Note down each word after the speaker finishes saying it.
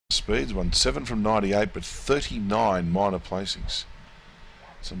Speeds won 7 from 98, but 39 minor placings.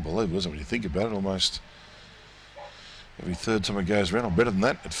 It's unbelievable, isn't it, when you think about it? Almost every third time it goes around, or better than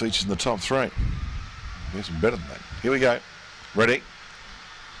that, it features in the top 3. It's better than that. Here we go. Ready.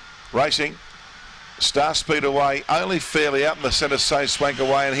 Racing. Star Speed away, only fairly out in the centre, So Swank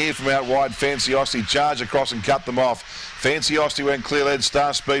away, and here from out wide, Fancy Austin charge across and cut them off. Fancy Austin went clear led,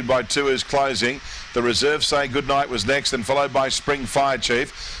 Star Speed by 2 is closing. The reserve Say Goodnight was next, and followed by Spring Fire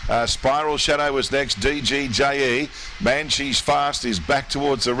Chief. Spiral Shadow was next, DGJE. Banshee's Fast is back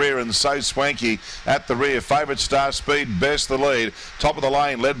towards the rear, and So Swanky at the rear. Favourite Star Speed, best the lead. Top of the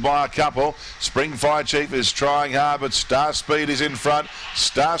lane, led by a couple. Spring Fire Chief is trying hard, but Star Speed is in front.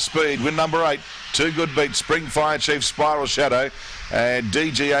 Star Speed, win number 8. 2 good beats, Spring Fire Chief, Spiral Shadow, and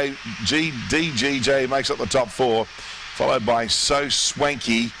DGJ makes up the top 4, followed by So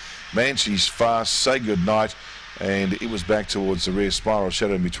Swanky, Banshee's Fast, Say Goodnight, and it was back towards the rear, Spiral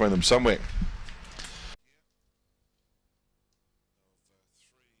Shadow in between them somewhere.